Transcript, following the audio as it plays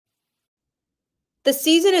The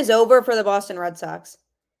season is over for the Boston Red Sox.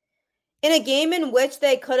 In a game in which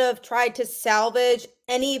they could have tried to salvage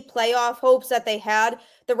any playoff hopes that they had,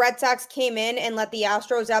 the Red Sox came in and let the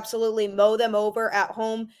Astros absolutely mow them over at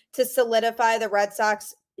home to solidify the Red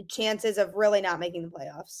Sox chances of really not making the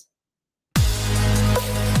playoffs.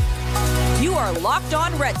 You are Locked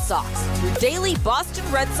On Red Sox, your daily Boston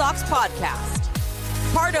Red Sox podcast.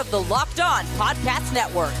 Part of the Locked On Podcast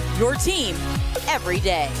Network, your team every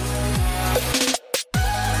day.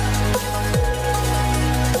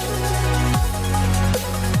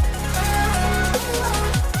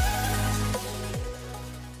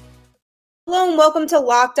 Hello and welcome to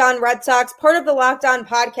Locked On Red Sox, part of the Locked On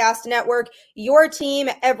Podcast Network, your team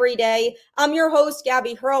every day. I'm your host,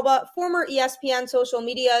 Gabby Hurlbut, former ESPN social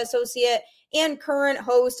media associate and current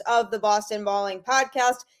host of the Boston Balling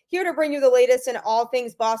podcast, here to bring you the latest in all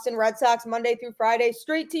things Boston Red Sox Monday through Friday,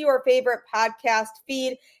 straight to your favorite podcast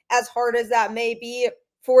feed, as hard as that may be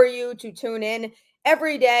for you to tune in.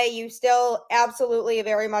 Every day, you still absolutely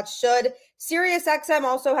very much should. SiriusXM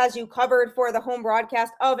also has you covered for the home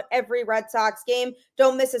broadcast of every Red Sox game.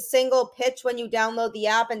 Don't miss a single pitch when you download the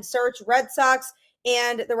app and search Red Sox,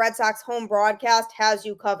 and the Red Sox home broadcast has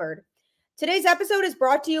you covered. Today's episode is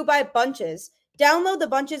brought to you by Bunches. Download the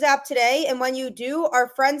Bunches app today, and when you do, our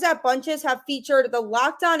friends at Bunches have featured the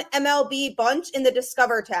Locked On MLB Bunch in the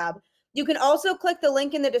Discover tab. You can also click the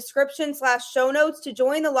link in the description/show notes to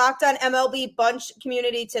join the Locked On MLB Bunch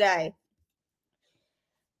community today.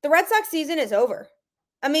 The Red Sox season is over.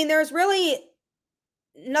 I mean, there's really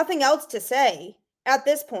nothing else to say at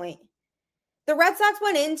this point. The Red Sox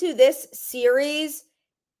went into this series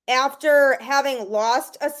after having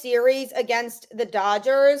lost a series against the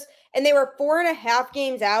Dodgers, and they were 4.5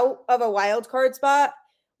 games out of a wild card spot,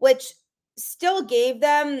 which still gave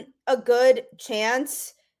them a good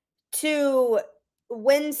chance to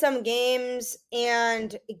win some games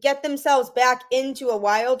and get themselves back into a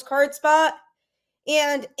wild card spot.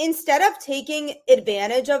 And instead of taking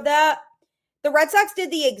advantage of that, the Red Sox did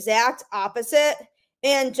the exact opposite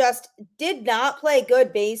and just did not play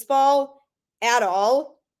good baseball at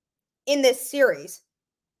all in this series.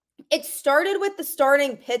 It started with the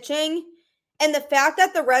starting pitching and the fact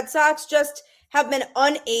that the Red Sox just have been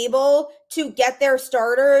unable to get their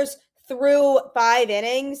starters through 5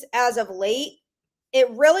 innings as of late. It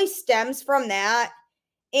really stems from that.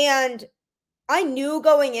 And I knew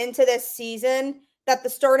going into this season that the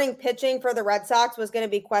starting pitching for the Red Sox was going to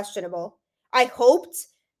be questionable. I hoped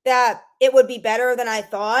that it would be better than I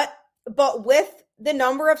thought, but with the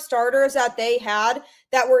number of starters that they had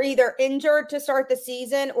that were either injured to start the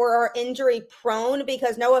season or are injury prone,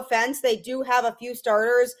 because no offense, they do have a few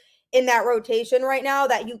starters in that rotation right now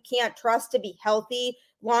that you can't trust to be healthy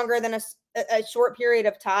longer than a short period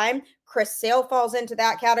of time. Chris Sale falls into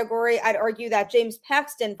that category. I'd argue that James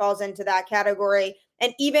Paxton falls into that category.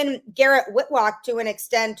 And even Garrett Whitlock, to an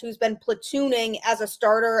extent, who's been platooning as a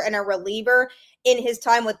starter and a reliever in his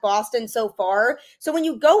time with Boston so far. So when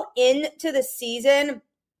you go into the season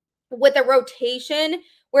with a rotation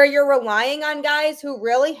where you're relying on guys who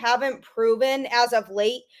really haven't proven as of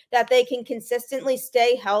late that they can consistently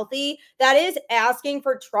stay healthy, that is asking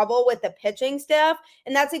for trouble with the pitching staff.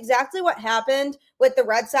 And that's exactly what happened with the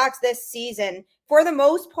Red Sox this season. For the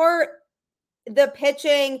most part, the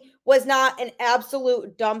pitching was not an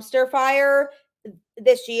absolute dumpster fire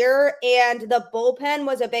this year, and the bullpen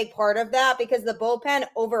was a big part of that, because the bullpen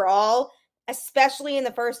overall, especially in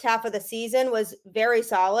the first half of the season, was very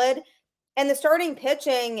solid. And the starting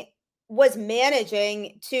pitching was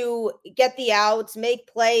managing to get the outs, make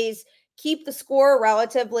plays, keep the score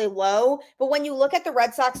relatively low. But when you look at the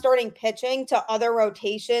Red Sox starting pitching to other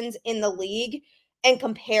rotations in the league and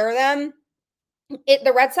compare them,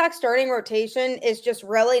 the Red Sox starting rotation is just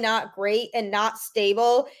really not great and not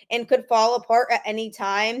stable and could fall apart at any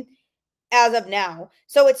time as of now.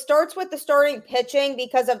 So it starts with the starting pitching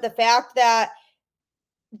because of the fact that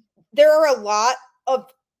there are a lot of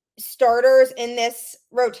starters in this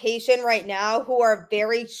rotation right now who are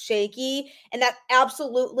very shaky, and that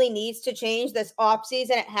absolutely needs to change this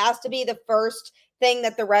offseason. It has to be the first thing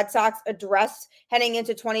that the Red Sox address heading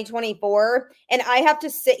into 2024. And I have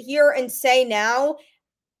to sit here and say now,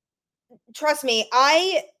 trust me,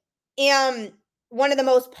 I am one of the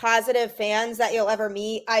most positive fans that you'll ever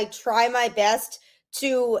meet. I try my best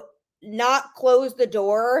to not close the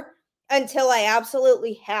door until I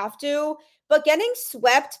absolutely have to. But getting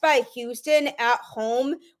swept by Houston at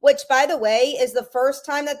home, which, by the way, is the first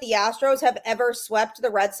time that the Astros have ever swept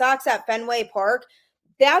the Red Sox at Fenway Park,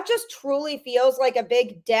 that just truly feels like a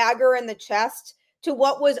big dagger in the chest to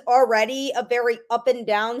what was already a very up and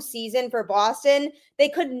down season for Boston. They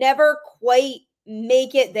could never quite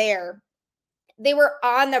make it there. They were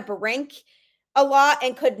on the brink a lot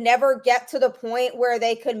and could never get to the point where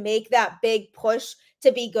they could make that big push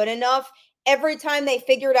to be good enough. Every time they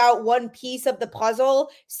figured out one piece of the puzzle,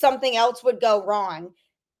 something else would go wrong.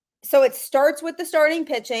 So it starts with the starting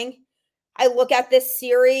pitching. I look at this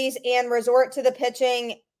series and resort to the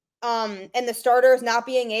pitching and the starters not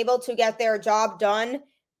being able to get their job done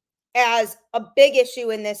as a big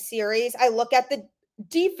issue in this series. I look at the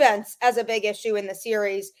defense as a big issue in the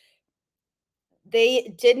series.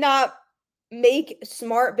 They did not make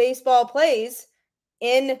smart baseball plays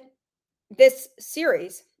in this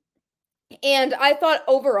series. And I thought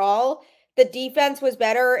overall the defense was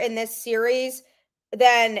better in this series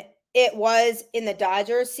than it was in the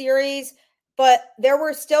Dodgers series, but there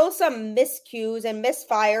were still some miscues and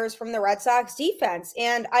misfires from the Red Sox defense.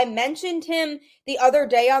 And I mentioned him the other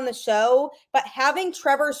day on the show, but having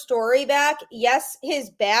Trevor Story back, yes,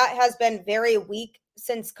 his bat has been very weak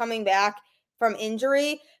since coming back from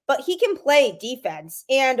injury, but he can play defense.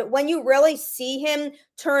 And when you really see him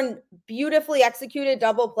turn beautifully executed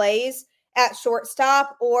double plays at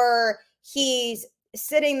shortstop, or he's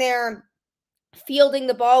sitting there fielding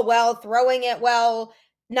the ball well, throwing it well,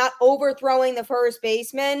 not overthrowing the first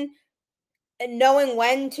baseman, and knowing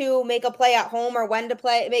when to make a play at home or when to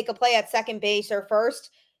make a play at second base or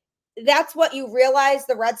first. That's what you realize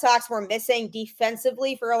the Red Sox were missing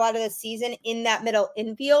defensively for a lot of the season in that middle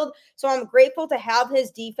infield. So I'm grateful to have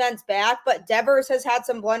his defense back, but Devers has had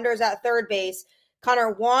some blunders at third base.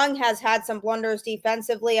 Connor Wong has had some blunders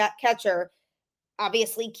defensively at catcher.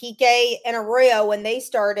 Obviously, Kike and Arroyo, when they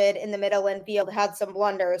started in the middle infield, had some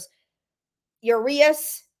blunders.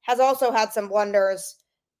 Urias has also had some blunders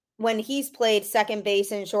when he's played second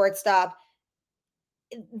base and shortstop.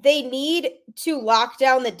 They need to lock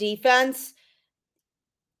down the defense,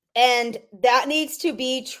 and that needs to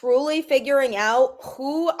be truly figuring out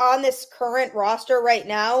who on this current roster right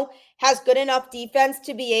now has good enough defense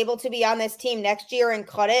to be able to be on this team next year and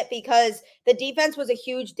cut it, because the defense was a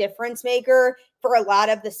huge difference maker for a lot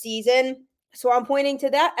of the season. So I'm pointing to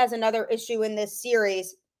that as another issue in this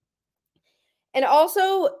series. And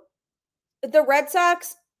also, the Red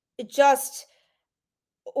Sox just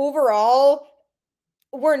overall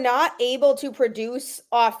were not able to produce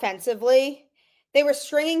offensively. They were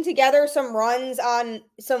stringing together some runs on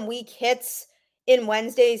some weak hits in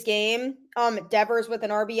Wednesday's game. Devers with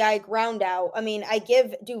an RBI ground out. I mean, I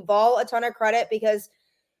give Duvall a ton of credit because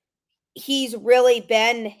he's really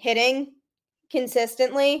been hitting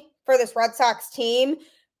consistently for this Red Sox team.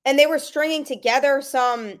 And they were stringing together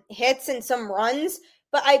some hits and some runs.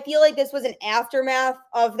 But I feel like this was an aftermath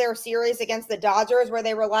of their series against the Dodgers, where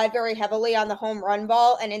they relied very heavily on the home run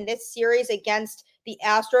ball. And in this series against the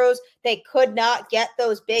Astros, they could not get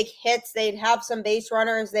those big hits. They'd have some base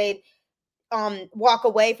runners. They'd walk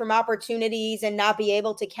away from opportunities and not be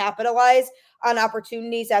able to capitalize on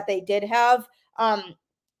opportunities that they did have.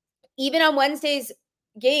 Even on Wednesday's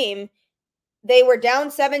game, they were down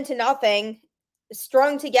 7-0,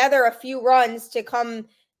 strung together a few runs to come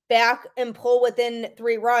back and pull within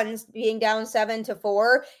 3 runs, being down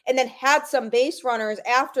 7-4, and then had some base runners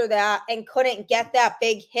after that and couldn't get that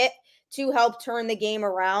big hit to help turn the game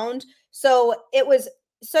around. So it was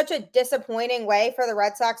such a disappointing way for the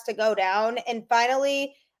Red Sox to go down. And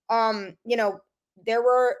finally, there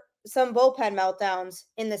were some bullpen meltdowns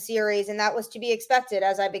in the series, and that was to be expected,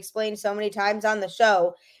 as I've explained so many times on the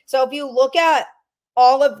show. So if you look at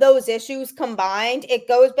all of those issues combined, it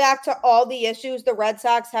goes back to all the issues the Red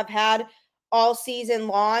Sox have had all season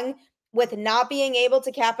long, with not being able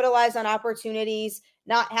to capitalize on opportunities,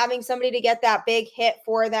 not having somebody to get that big hit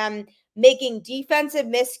for them, making defensive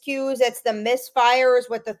miscues. It's the misfires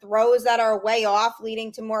with the throws that are way off,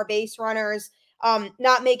 leading to more base runners,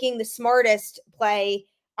 not making the smartest play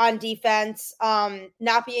on defense,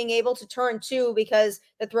 not being able to turn 2 because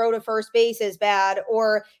the throw to first base is bad,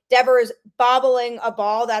 or Devers bobbling a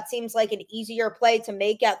ball that seems like an easier play to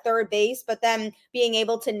make at third base, but then being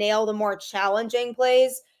able to nail the more challenging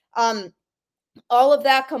plays. All of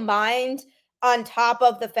that combined, on top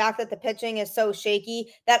of the fact that the pitching is so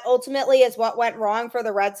shaky, that ultimately is what went wrong for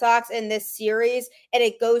the Red Sox in this series. And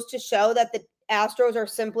it goes to show that the Astros are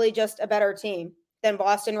simply just a better team than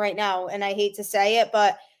Boston right now. And I hate to say it,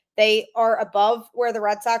 but they are above where the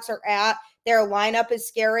Red Sox are at. Their lineup is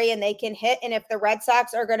scary and they can hit. And if the Red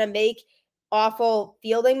Sox are going to make awful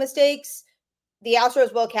fielding mistakes, the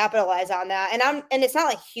Astros will capitalize on that. And it's not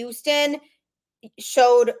like Houston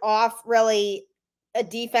showed off really a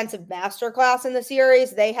defensive masterclass in the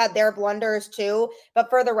series. They had their blunders too, but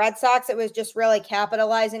for the Red Sox, it was just really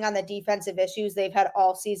capitalizing on the defensive issues they've had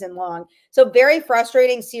all season long. So very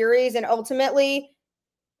frustrating series, and ultimately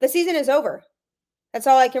the season is over. That's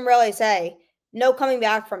all I can really say. No coming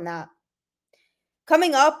back from that.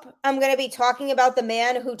 Coming up, I'm going to be talking about the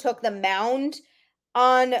man who took the mound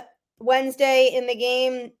on Wednesday in the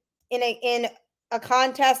game in a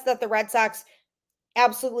contest that the Red Sox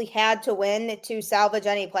absolutely had to win to salvage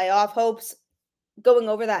any playoff hopes. Going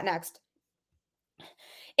over that next.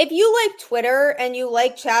 If you like Twitter and you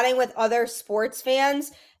like chatting with other sports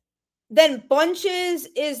fans, then Bunches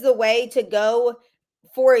is the way to go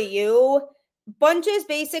for you. Bunches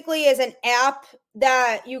basically is an app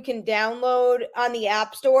that you can download on the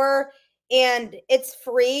App Store, and it's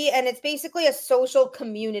free, and it's basically a social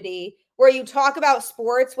community where you talk about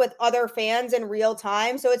sports with other fans in real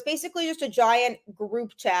time. So it's basically just a giant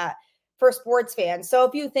group chat for sports fans. So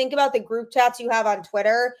if you think about the group chats you have on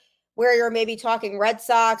Twitter, where you're maybe talking Red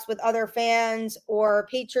Sox with other fans or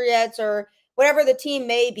Patriots or whatever the team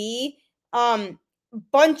may be,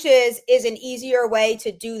 Bunches is an easier way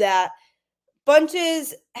to do that.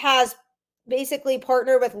 Bunches has basically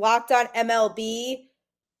partnered with Locked On MLB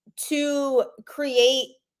to create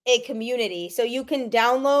a community. So you can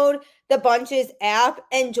download the Bunches app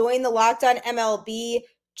and join the Locked On MLB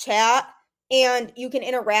chat, and you can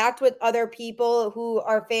interact with other people who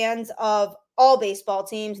are fans of all baseball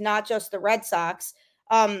teams, not just the Red Sox.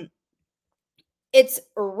 It's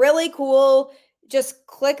really cool. Just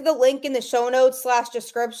click the link in the show notes /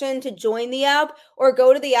 description to join the app, or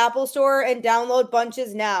go to the Apple Store and download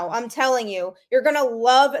Bunches now. I'm telling you, you're going to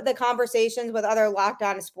love the conversations with other Locked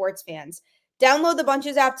On sports fans. Download the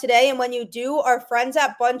Bunches app today, and when you do, our friends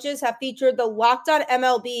at Bunches have featured the Locked On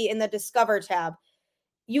MLB in the Discover tab.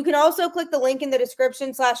 You can also click the link in the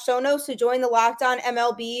description / show notes to join the Locked On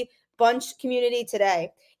MLB Bunch community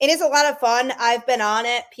today. It is a lot of fun. I've been on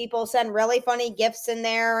it. People send really funny gifts in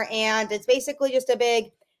there, and it's basically just a big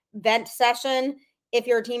vent session if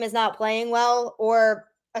your team is not playing well, or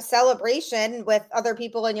a celebration with other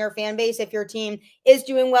people in your fan base if your team is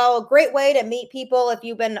doing well. A great way to meet people if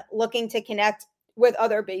you've been looking to connect with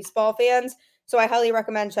other baseball fans. So I highly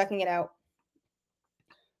recommend checking it out.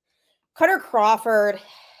 Kutter Crawford,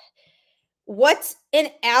 what an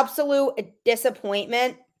absolute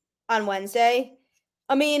disappointment on Wednesday.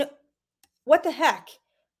 I mean, what the heck?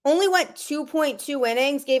 Only went 2.2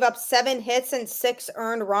 innings, gave up 7 hits and 6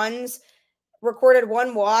 earned runs, recorded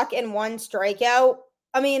 1 walk and 1 strikeout.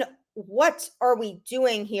 I mean, what are we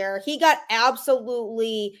doing here? He got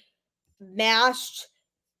absolutely mashed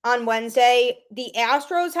on Wednesday. The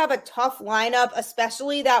Astros have a tough lineup,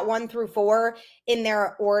 especially that 1 through 4 in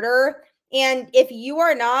their order. And if you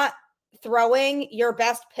are not throwing your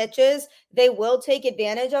best pitches, they will take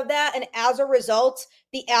advantage of that. And as a result,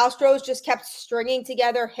 the Astros just kept stringing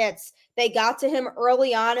together hits. They got to him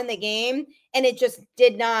early on in the game, and it just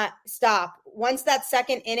did not stop. Once that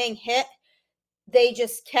second inning hit, they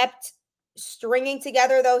just kept stringing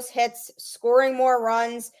together those hits, scoring more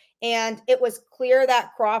runs, and it was clear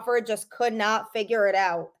that Crawford just could not figure it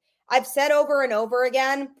out. I've said over and over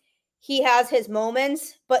again, he has his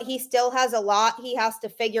moments, but he still has a lot he has to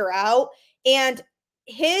figure out. And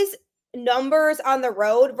his numbers on the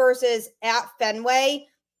road versus at Fenway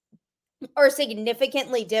are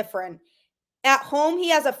significantly different. At home, he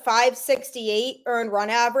has a 568 earned run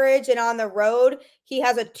average, and on the road, he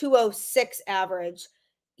has a 206 average.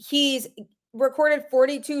 He's recorded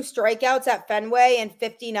 42 strikeouts at Fenway and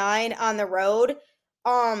 59 on the road.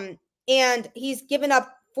 And he's given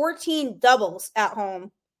up 14 doubles at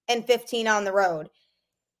home and 15 on the road.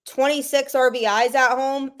 26 RBIs at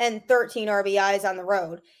home and 13 RBIs on the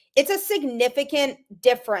road. It's a significant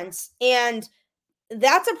difference, and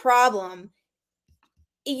that's a problem.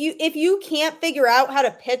 If you can't figure out how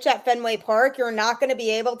to pitch at Fenway Park, you're not going to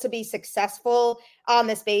be able to be successful on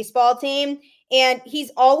this baseball team. And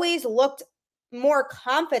he's always looked more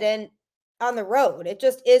confident on the road. It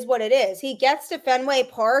just is what it is. He gets to Fenway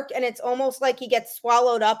Park, and it's almost like he gets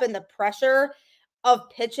swallowed up in the pressure of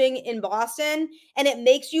pitching in Boston. And it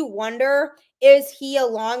makes you wonder, is he a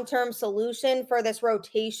long-term solution for this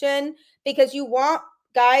rotation? Because you want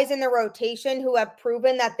guys in the rotation who have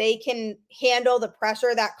proven that they can handle the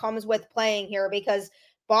pressure that comes with playing here, because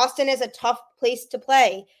Boston is a tough place to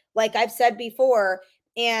play, like I've said before.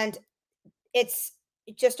 And it's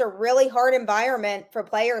just a really hard environment for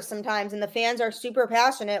players sometimes. And the fans are super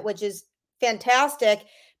passionate, which is fantastic,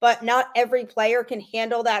 but not every player can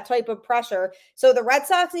handle that type of pressure. So the Red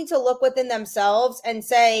Sox need to look within themselves and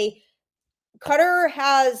say, Kutter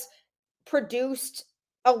has produced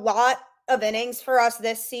a lot of innings for us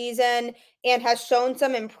this season and has shown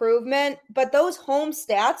some improvement, but those home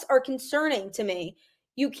stats are concerning to me.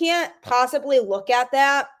 You can't possibly look at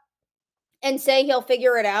that and say he'll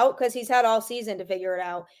figure it out because he's had all season to figure it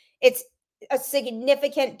out. It's a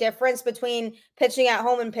significant difference between pitching at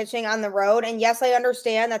home and pitching on the road. And yes, I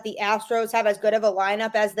understand that the Astros have as good of a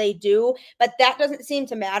lineup as they do, but that doesn't seem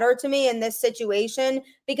to matter to me in this situation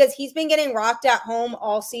because he's been getting rocked at home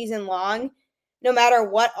all season long, no matter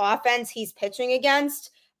what offense he's pitching against.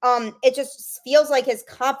 It just feels like his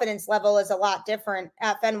confidence level is a lot different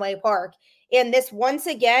at Fenway Park. And this once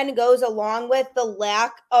again goes along with the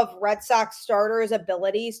lack of Red Sox starters'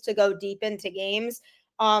 abilities to go deep into games.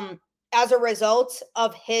 As a result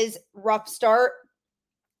of his rough start,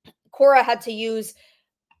 Cora had to use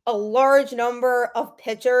a large number of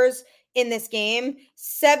pitchers in this game.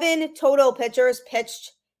 7 total pitchers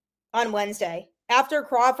pitched on Wednesday. After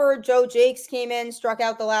Crawford, Joe Jakes came in, struck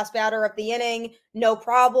out the last batter of the inning, no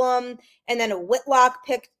problem. And then Whitlock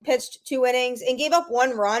pitched 2 innings and gave up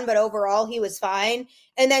 1 run, but overall he was fine.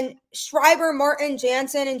 And then Schreiber, Martin,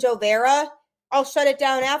 Jansen, and Jovera, I'll shut it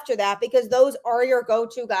down after that because those are your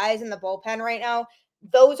go-to guys in the bullpen right now.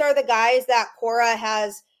 Those are the guys that Cora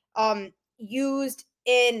has used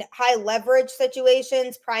in high leverage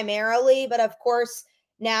situations primarily. But of course,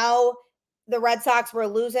 now the Red Sox were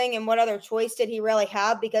losing, and what other choice did he really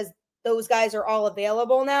have? Because those guys are all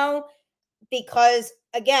available now. Because,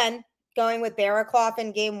 again, going with Barraclough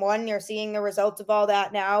in game 1, you're seeing the results of all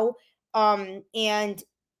that now. And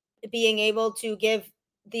being able to give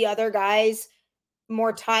the other guys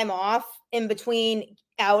more time off in between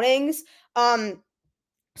outings.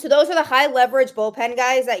 So those are the high leverage bullpen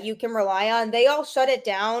guys that you can rely on. They all shut it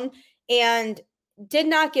down and did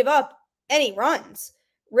not give up any runs,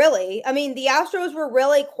 really. I mean, the Astros were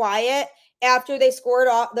really quiet after they scored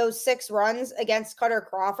off those 6 runs against Kutter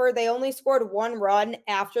Crawford. They only scored 1 run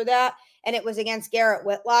after that, and it was against Garrett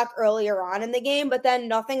Whitlock earlier on in the game, but then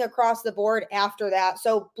nothing across the board after that.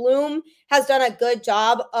 So Bloom has done a good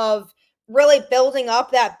job of really building up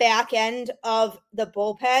that back end of the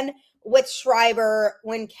bullpen with Schreiber,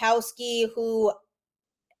 Winkowski, who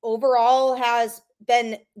overall has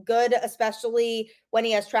been good, especially when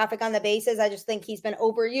he has traffic on the bases. I just think he's been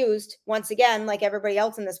overused once again, like everybody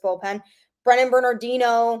else in this bullpen. Brennan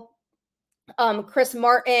Bernardino, Chris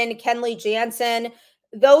Martin, Kenley Jansen.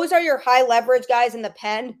 Those are your high leverage guys in the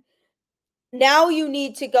pen. Now you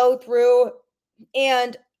need to go through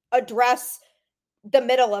and address the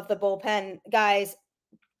middle of the bullpen, guys.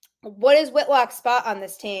 What is Whitlock's spot on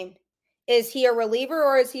this team? Is he a reliever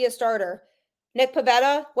or is he a starter? Nick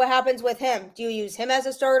Pivetta, what happens with him? Do you use him as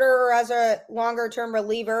a starter or as a longer-term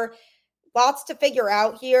reliever? Lots to figure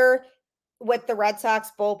out here with the Red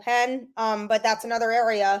Sox bullpen, but that's another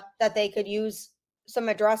area that they could use some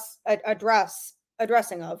addressing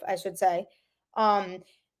of, I should say.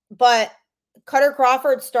 But Kutter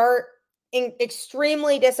Crawford start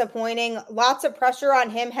extremely disappointing. Lots of pressure on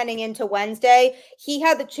him heading into Wednesday. He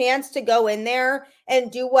had the chance to go in there and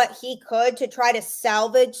do what he could to try to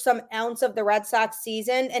salvage some ounce of the Red Sox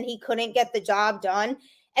season, and he couldn't get the job done.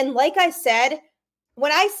 And like I said,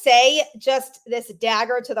 when I say just this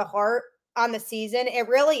dagger to the heart on the season, it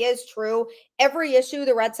really is true. Every issue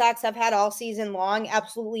the Red Sox have had all season long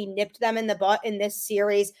absolutely nipped them in the butt in this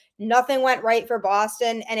series. Nothing went right for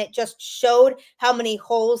Boston, and it just showed how many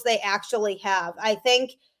holes they actually have. I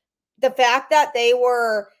think the fact that they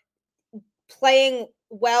were playing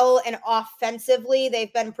well and offensively,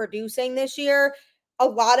 they've been producing this year, a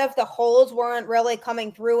lot of the holes weren't really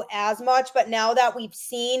coming through as much, but now that we've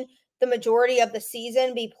seen the majority of the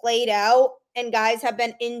season be played out and guys have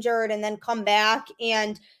been injured and then come back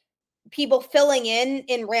and people filling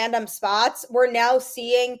in random spots, we're now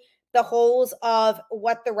seeing the holes of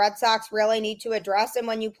what the Red Sox really need to address. And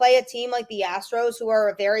when you play a team like the Astros, who are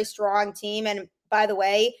a very strong team, and by the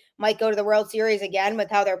way, might go to the World Series again with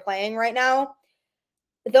how they're playing right now,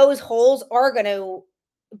 those holes are going to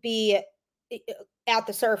be at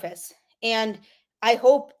the surface. And I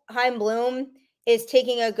hope Chaim Bloom is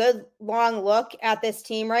taking a good long look at this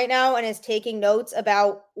team right now and is taking notes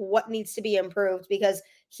about what needs to be improved, because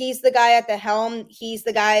he's the guy at the helm. He's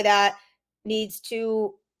the guy that needs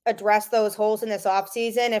to address those holes in this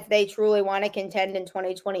offseason if they truly want to contend in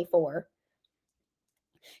 2024.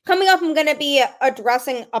 Coming up, I'm going to be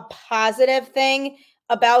addressing a positive thing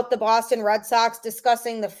about the Boston Red Sox,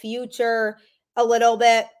 discussing the future a little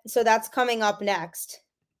bit. So that's coming up next.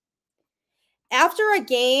 After a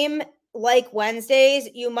game like Wednesdays,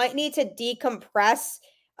 you might need to decompress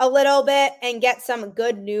a little bit and get some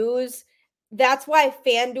good news That's why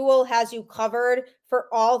FanDuel has you covered for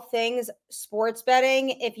all things sports betting.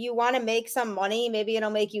 If you want to make some money, maybe it'll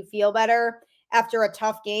make you feel better after a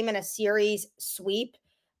tough game in a series sweep.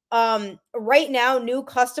 Right now, new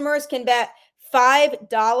customers can bet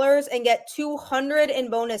 $5 and get $200 in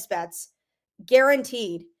bonus bets,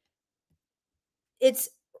 guaranteed. It's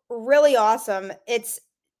really awesome. It's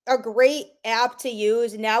a great app to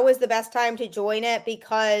use. Now is the best time to join it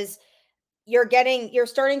because you're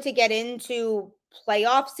starting to get into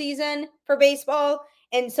playoff season for baseball.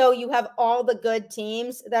 And so you have all the good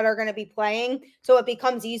teams that are going to be playing. So it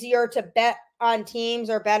becomes easier to bet on teams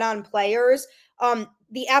or bet on players.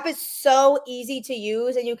 The app is so easy to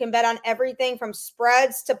use, and you can bet on everything from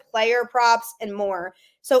spreads to player props and more.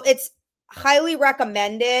 So it's highly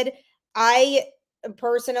recommended. I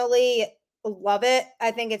personally love it.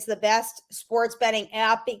 I think it's the best sports betting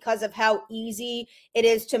app because of how easy it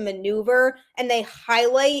is to maneuver, and they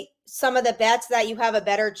highlight some of the bets that you have a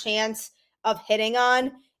better chance of hitting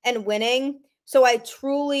on and winning. So I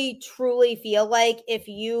truly feel like if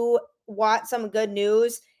you want some good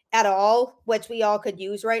news at all, which we all could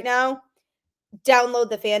use right now, download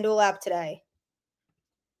the FanDuel app today.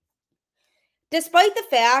 Despite the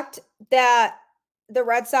fact that the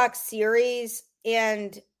Red Sox series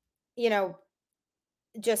and,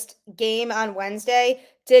 just game on Wednesday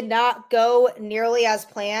did not go nearly as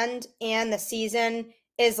planned and the season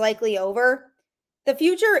is likely over, the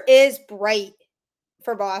future is bright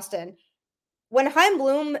for Boston. When Chaim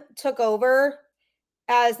Bloom took over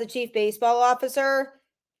as the chief baseball officer,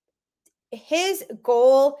 his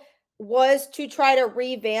goal was to try to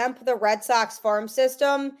revamp the Red Sox farm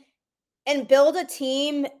system and build a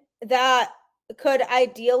team that could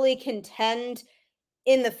ideally contend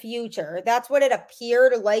in the future. That's what it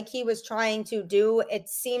appeared like he was trying to do. It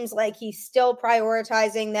seems like he's still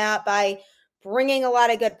prioritizing that by bringing a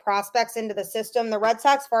lot of good prospects into the system. The Red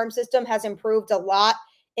Sox farm system has improved a lot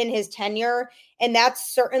in his tenure, and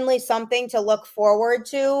that's certainly something to look forward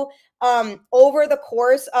to over the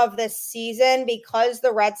course of this season, because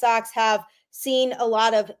the Red Sox have seen a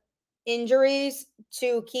lot of injuries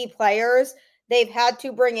to key players. They've had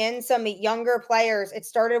to bring in some younger players. It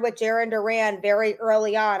started with Jarren Duran very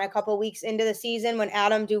early on, a couple weeks into the season when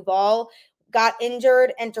Adam Duvall got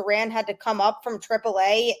injured and Duran had to come up from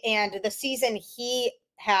AAA. And the season he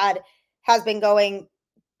had has been going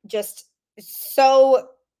just so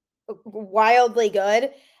wildly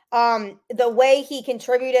good. The way he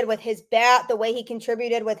contributed with his bat, the way he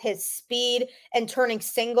contributed with his speed and turning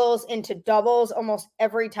singles into doubles almost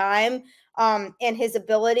every time, and his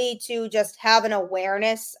ability to just have an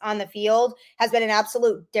awareness on the field has been an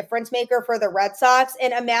absolute difference maker for the Red Sox.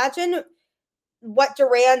 And imagine what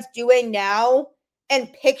Duran's doing now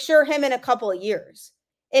and picture him in a couple of years.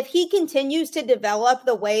 If he continues to develop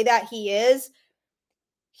the way that he is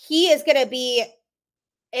going to be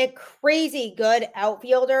a crazy good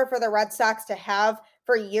outfielder for the Red Sox to have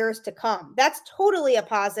for years to come. That's totally a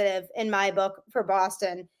positive in my book for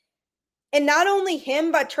Boston. And not only him,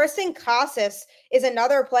 but Tristan Casas is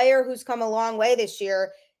another player who's come a long way this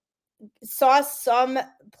year. Saw some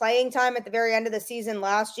playing time at the very end of the season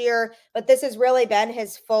last year, but this has really been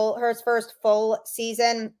his first full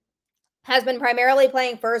season. Has been primarily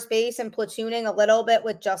playing first base and platooning a little bit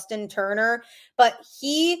with Justin Turner, but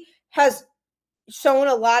he has shown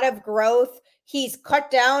a lot of growth. He's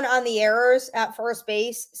cut down on the errors at first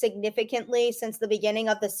base significantly since the beginning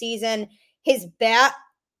of the season. His bat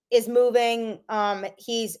is moving.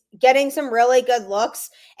 He's getting some really good looks,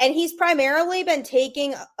 and he's primarily been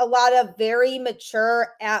taking a lot of very mature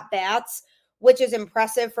at-bats, which is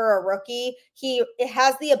impressive for a rookie. He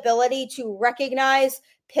has the ability to recognize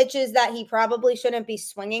pitches that he probably shouldn't be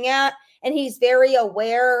swinging at, and he's very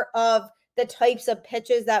aware of the types of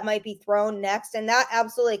pitches that might be thrown next, and that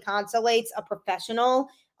absolutely consolates a professional.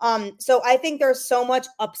 So I think there's so much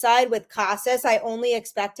upside with Casas. I only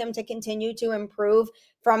expect him to continue to improve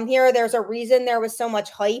from here. There's a reason there was so much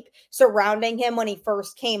hype surrounding him when he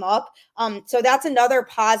first came up. So that's another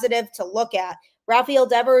positive to look at. Rafael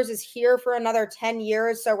Devers is here for another 10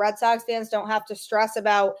 years, so Red Sox fans don't have to stress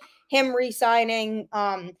about him re-signing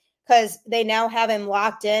because they now have him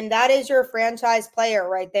locked in. That is your franchise player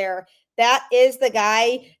right there. That is the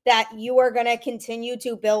guy that you are going to continue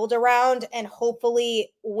to build around and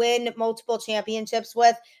hopefully win multiple championships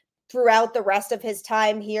with throughout the rest of his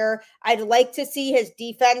time here. I'd like to see his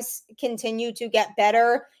defense continue to get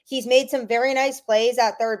better. He's made some very nice plays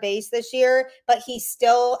at third base this year, but he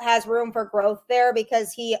still has room for growth there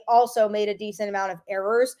because he also made a decent amount of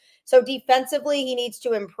errors. So defensively, he needs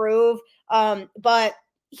to improve, but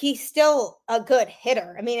he's still a good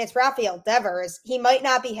hitter. I mean, it's Rafael Devers. He might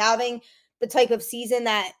not be having the type of season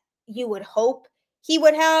that you would hope he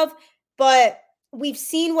would have, but we've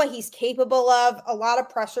seen what he's capable of. A lot of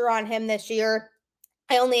pressure on him this year.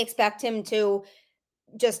 I only expect him to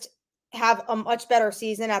just have a much better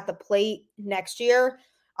season at the plate next year.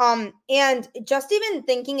 And just even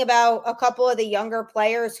thinking about a couple of the younger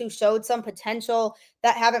players who showed some potential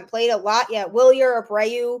that haven't played a lot yet. Wilyer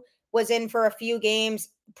Abreu was in for a few games,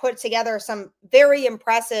 put together some very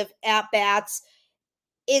impressive at-bats,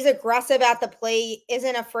 is aggressive at the plate,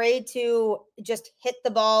 isn't afraid to just hit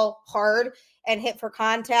the ball hard and hit for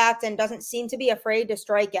contact, and doesn't seem to be afraid to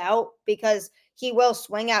strike out, because he will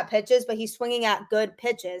swing at pitches, but he's swinging at good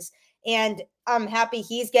pitches. And I'm happy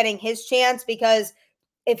he's getting his chance, because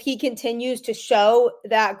if he continues to show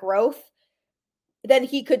that growth, then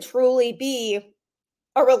he could truly be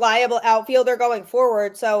a reliable outfielder going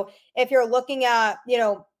forward. So if you're looking at,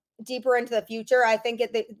 deeper into the future, I think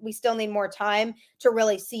we still need more time to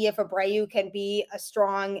really see if Abreu can be a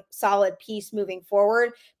strong, solid piece moving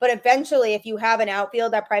forward. But eventually, if you have an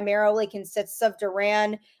outfield that primarily consists of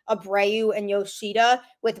Duran, Abreu, and Yoshida,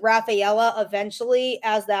 with Rafaela eventually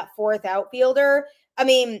as that fourth outfielder, I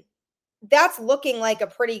mean, that's looking like a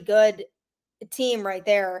pretty good team right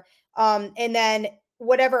there. And then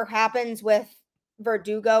whatever happens with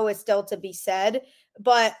Verdugo is still to be said.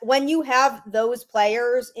 But when you have those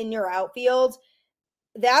players in your outfield,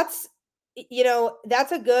 that's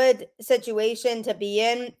that's a good situation to be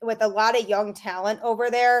in, with a lot of young talent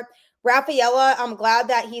over there. Rafaela, I'm glad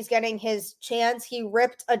that he's getting his chance. He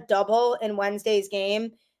ripped a double in Wednesday's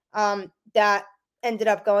game that ended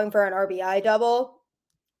up going for an RBI double.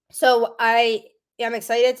 So I am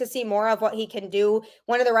excited to see more of what he can do.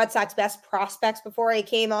 One of the Red Sox best prospects before he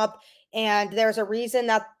came up, and there's a reason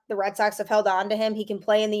that the Red Sox have held on to him. He can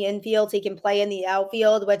play in the infield, he can play in the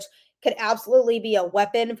outfield, which could absolutely be a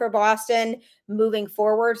weapon for Boston moving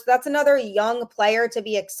forward. So that's another young player to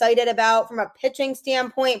be excited about. From a pitching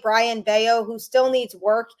standpoint, Brian Bayo, who still needs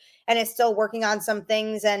work and is still working on some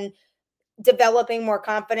things and developing more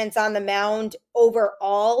confidence on the mound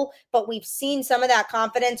overall, but we've seen some of that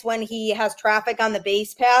confidence when he has traffic on the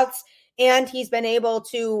base paths, and he's been able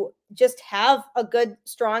to just have a good,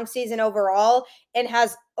 strong season overall, and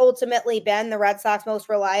has ultimately been the Red Sox most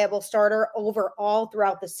reliable starter overall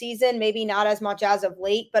throughout the season. Maybe not as much as of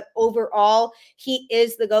late, but overall, he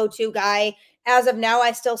is the go-to guy. As of now,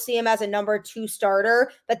 I still see him as a number 2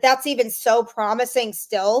 starter, but that's even so promising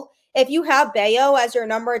still. If you have Bayo as your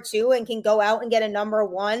number 2 and can go out and get a number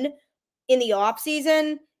 1 in the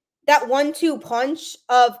offseason, that 1-2 punch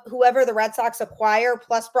of whoever the Red Sox acquire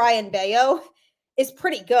plus Brian Bayo is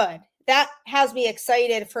pretty good. That has me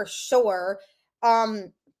excited for sure.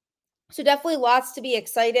 So definitely lots to be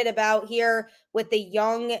excited about here with the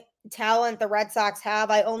young talent the Red Sox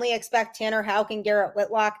have. I only expect Tanner Houck and Garrett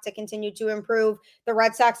Whitlock to continue to improve. The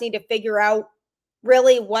Red Sox need to figure out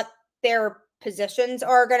really what their positions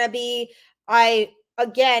are going to be.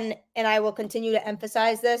 Again, and I will continue to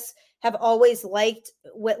emphasize this, have always liked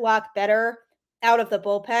Whitlock better out of the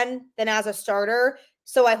bullpen than as a starter.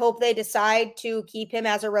 So I hope they decide to keep him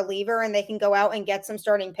as a reliever and they can go out and get some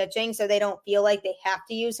starting pitching so they don't feel like they have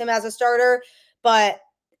to use him as a starter. But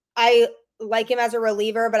I like him as a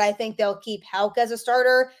reliever, but I think they'll keep Houck as a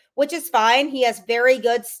starter, which is fine. He has very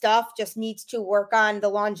good stuff, just needs to work on the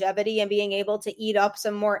longevity and being able to eat up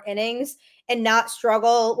some more innings and not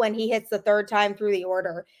struggle when he hits the third time through the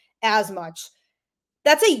order as much.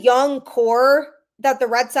 That's a young core that the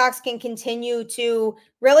Red Sox can continue to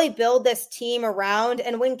really build this team around.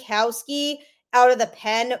 And Winkowski out of the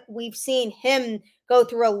pen, we've seen him go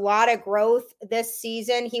through a lot of growth this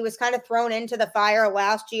season. He was kind of thrown into the fire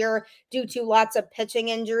last year due to lots of pitching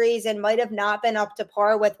injuries and might have not been up to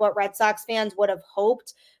par with what Red Sox fans would have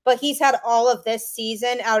hoped. But he's had all of this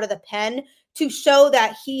season out of the pen to show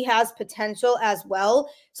that he has potential as well.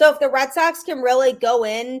 So if the Red Sox can really go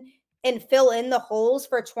in and fill in the holes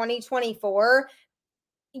for 2024,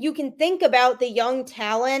 you can think about the young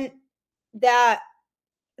talent that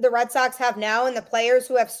the Red Sox have now and the players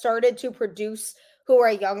who have started to produce who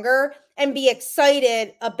are younger, and be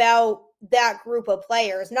excited about that group of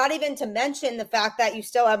players. Not even to mention the fact that you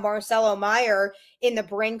still have Marcelo Meyer in the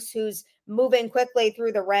Brinks, who's moving quickly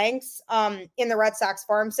through the ranks in the Red Sox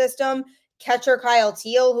farm system. Catcher Kyle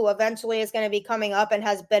Teal, who eventually is going to be coming up and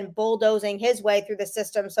has been bulldozing his way through the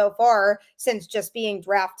system so far since just being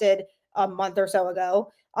drafted a month or so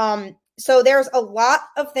ago. So there's a lot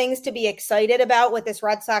of things to be excited about with this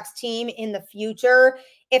Red Sox team in the future.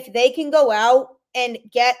 If they can go out and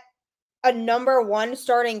get a number 1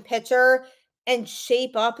 starting pitcher and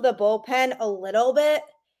shape up the bullpen a little bit,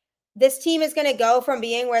 this team is going to go from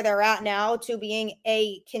being where they're at now to being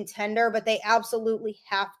a contender, but they absolutely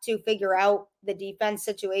have to figure out the defense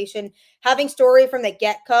situation. Having Story from the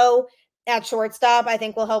get-go at shortstop, I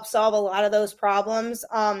think will help solve a lot of those problems.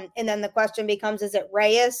 And then the question becomes, is it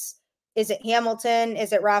Reyes? Is it Hamilton?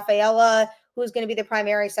 Is it Rafaela? Who's going to be the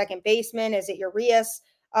primary second baseman? Is it Urias?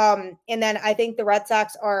 And then I think the Red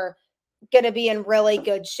Sox are going to be in really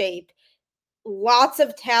good shape. Lots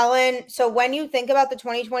of talent. So when you think about the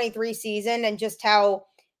 2023 season and just how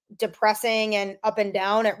depressing and up and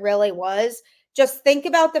down it really was, just think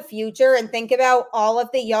about the future and think about all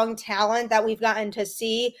of the young talent that we've gotten to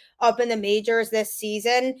see up in the majors this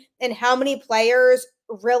season and how many players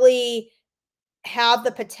really have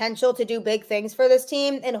the potential to do big things for this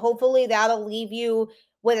team. And hopefully that'll leave you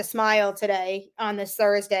with a smile today on this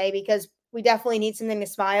Thursday, because we definitely need something to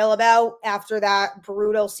smile about after that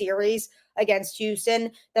brutal series against Houston.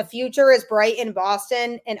 The future is bright in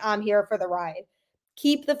Boston, and I'm here for the ride.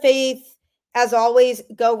 Keep the faith. As always,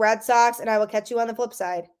 go Red Sox, and I will catch you on the flip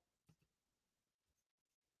side.